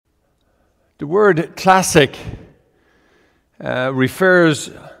The word classic refers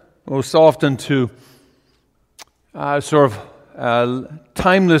most often to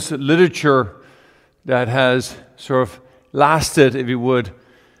timeless literature that has sort of lasted, if you would,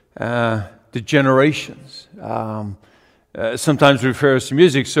 the generations. Sometimes refers to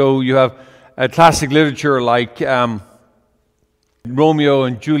music. So you have a classic literature like Romeo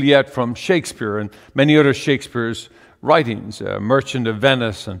and Juliet from Shakespeare and many other Shakespeare's writings, Merchant of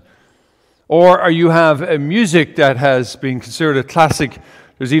Venice, or you have music that has been considered a classic.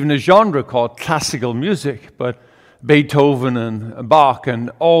 There's even a genre called classical music, but Beethoven and Bach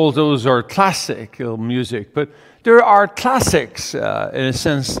and all those are classical music. But there are classics in a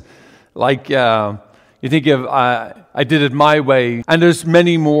sense, like you think of I Did It My Way, and there's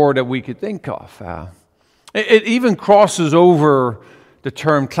many more that we could think of. It even crosses over the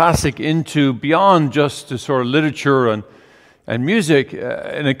term classic into beyond just the sort of literature and music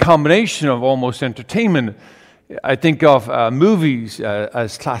in a combination of almost entertainment. I think of movies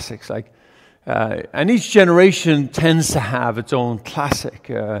as classics, and each generation tends to have its own classic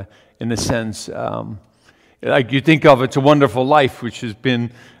in a sense. Like you think of It's a Wonderful Life, which has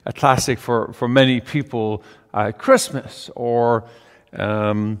been a classic for many people at Christmas, or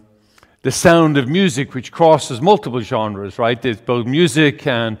The Sound of Music, which crosses multiple genres, right? There's both music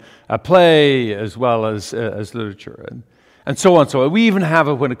and a play as well as literature, and so on. So we even have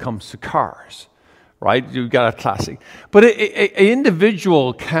it when it comes to cars, right? You've got a classic. But an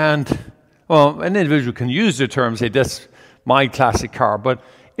individual can use the term, say, that's my classic car, but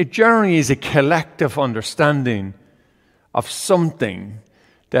it generally is a collective understanding of something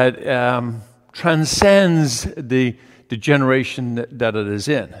that transcends the generation that it is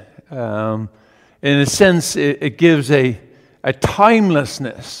in. In a sense, it gives a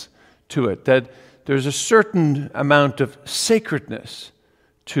timelessness to it, that there's a certain amount of sacredness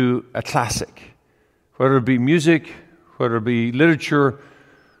to a classic, whether it be music, whether it be literature,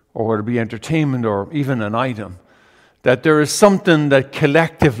 or whether it be entertainment, or even an item, that there is something that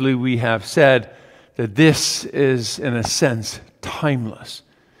collectively we have said that this is, in a sense, timeless.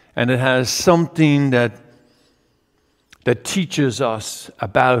 And it has something that teaches us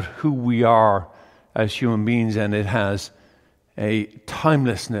about who we are as human beings, and it has a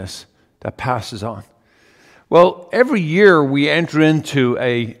timelessness that passes on. Well, every year we enter into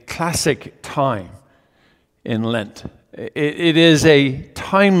a classic time in Lent. It is a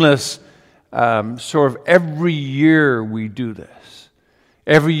timeless every year we do this.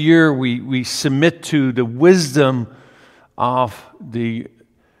 Every year we submit to the wisdom of the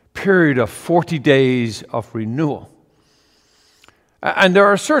period of 40 days of renewal. And there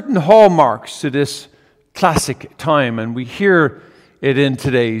are certain hallmarks to this classic time, and we hear it in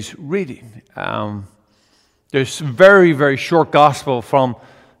today's reading. There's a very, very short gospel from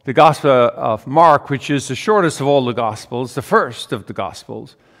the Gospel of Mark, which is the shortest of all the Gospels, the first of the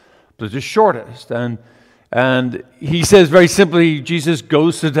Gospels, but the shortest. And he says very simply, Jesus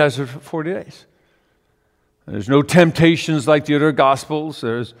goes to the desert for 40 days. And there's no temptations like the other Gospels.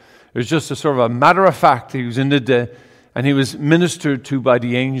 There's just a sort of a matter of fact. He was in the day, and he was ministered to by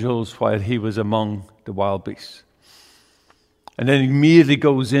the angels while he was among the wild beasts. And then he immediately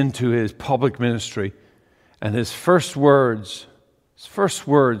goes into his public ministry, and his first words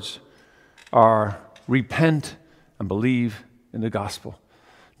are repent and believe in the gospel.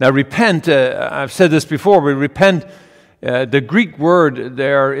 Now, repent, I've said this before, but repent, the Greek word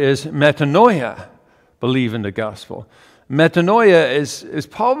there is metanoia, believe in the gospel. Metanoia is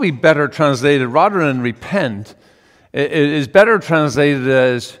probably better translated, rather than repent, it is better translated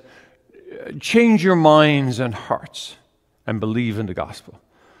as change your minds and hearts and believe in the gospel.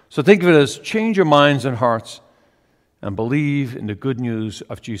 So think of it as change your minds and hearts and believe in the good news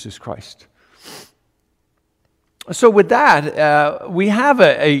of Jesus Christ. So with that, we have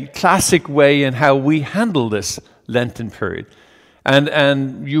a classic way in how we handle this Lenten period.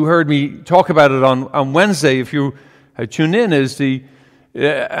 And you heard me talk about it on Wednesday, if you tune in,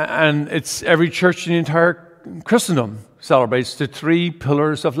 and it's every church in the entire Christendom celebrates the three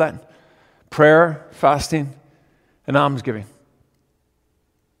pillars of Lent: prayer, fasting, and almsgiving.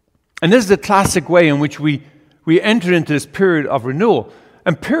 And this is the classic way in which we enter into this period of renewal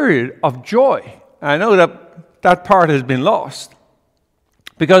and period of joy. I know that part has been lost,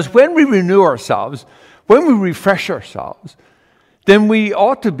 because when we renew ourselves, when we refresh ourselves, then we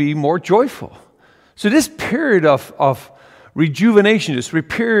ought to be more joyful. So this period of rejuvenation, this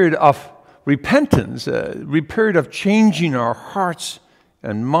period of repentance, period of changing our hearts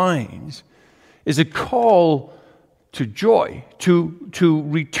and minds, is a call to joy, to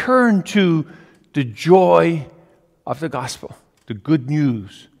return to the joy of the gospel, the good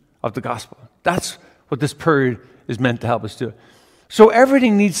news of the gospel. That's what this period is meant to help us do. So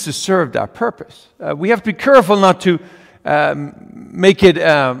everything needs to serve that purpose. We have to be careful not to make it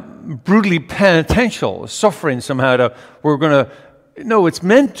brutally penitential, suffering somehow that we're going to... No, it's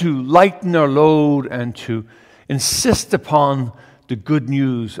meant to lighten our load and to insist upon the good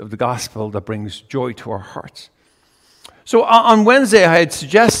news of the gospel that brings joy to our hearts. So on Wednesday, I had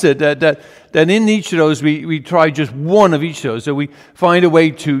suggested that in each of those, we try just one of each of those, that we find a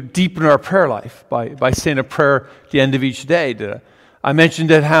way to deepen our prayer life by saying a prayer at the end of each day. I mentioned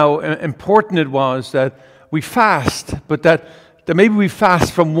that how important it was that we fast, but that maybe we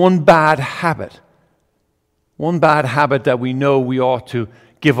fast from one bad habit that we know we ought to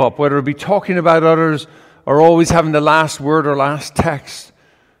give up, whether it be talking about others or always having the last word or last text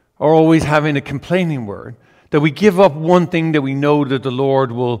or always having a complaining word, that we give up one thing that we know that the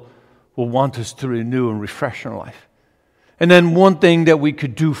Lord will want us to renew and refresh in our life. And then one thing that we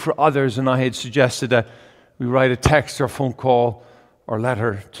could do for others, and I had suggested that we write a text or phone call or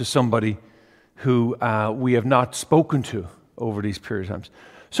letter to somebody who we have not spoken to over these periods of times.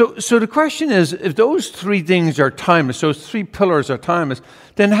 So the question is, if those three things are timeless, those three pillars are timeless,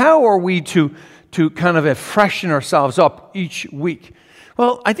 then how are we to kind of freshen ourselves up each week?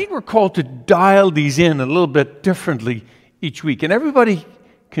 Well, I think we're called to dial these in a little bit differently each week, and everybody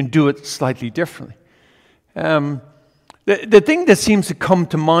can do it slightly differently. The thing that seems to come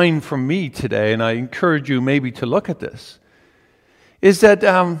to mind for me today, and I encourage you maybe to look at this, is that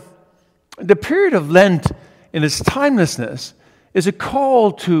the period of Lent in its timelessness is a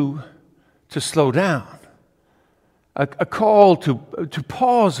call to slow down, a call to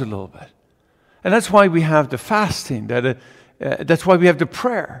pause a little bit. And that's why we have the fasting, that's why we have the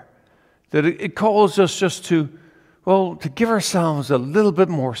prayer, that it calls us just to give ourselves a little bit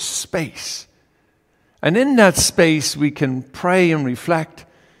more space. And in that space, we can pray and reflect.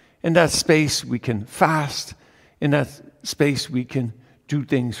 In that space, we can fast. In that space, we can do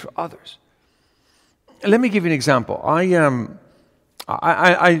things for others. Let me give you an example. I'm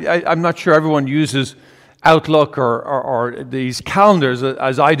not sure everyone uses Outlook or these calendars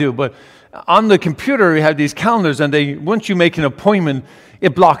as I do, but on the computer we have these calendars, and once you make an appointment,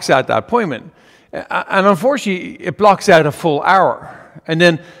 it blocks out that appointment. And unfortunately, it blocks out a full hour. And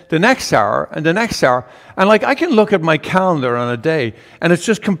then the next hour, and the next hour. And I can look at my calendar on a day, and it's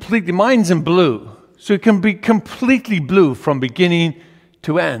just completely, mine's in blue. So it can be completely blue from beginning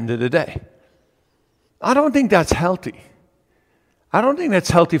to end of the day. I don't think that's healthy. I don't think that's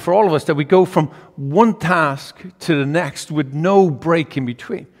healthy for all of us, that we go from one task to the next with no break in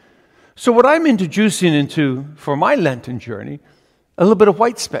between. So what I'm introducing into, for my Lenten journey, a little bit of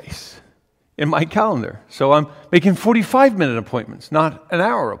white space in my calendar. So I'm making 45-minute appointments, not an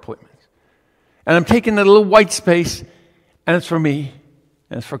hour appointments. And I'm taking a little white space, and it's for me,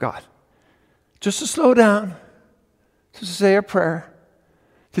 and it's for God. Just to slow down, just to say a prayer,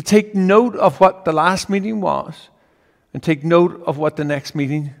 to take note of what the last meeting was, and take note of what the next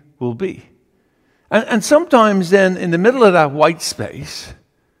meeting will be. And sometimes then, in the middle of that white space,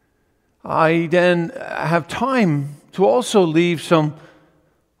 I then have time to also leave some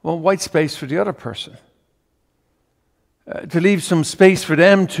white space for the other person. To leave some space for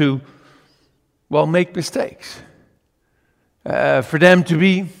them to, make mistakes. For them to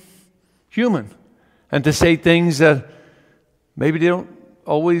be human. And to say things that maybe they don't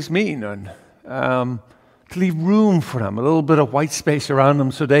always mean. And to leave room for them, a little bit of white space around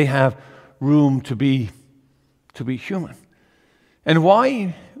them so they have room to be human. And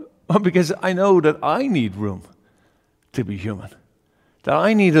why? Well, because I know that I need room to be human. That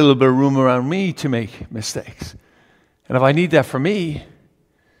I need a little bit of room around me to make mistakes. And if I need that for me,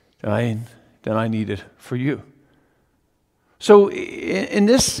 then I need it for you. So in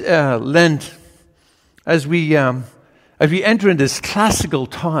this Lent, as we enter into this classical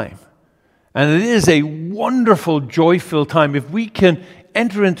time, and it is a wonderful, joy-filled time, if we can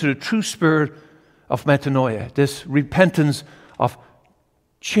enter into the true spirit of metanoia, this repentance of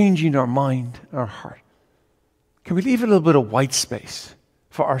changing our mind, our heart. Can we leave a little bit of white space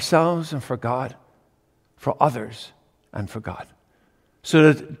for ourselves and for God, for others and for God,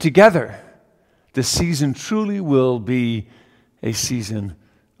 so that together this season truly will be a season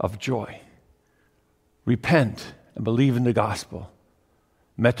of joy. Repent and believe in the gospel.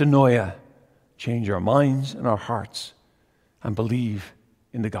 Metanoia, change our minds and our hearts, and believe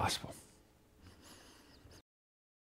in the gospel.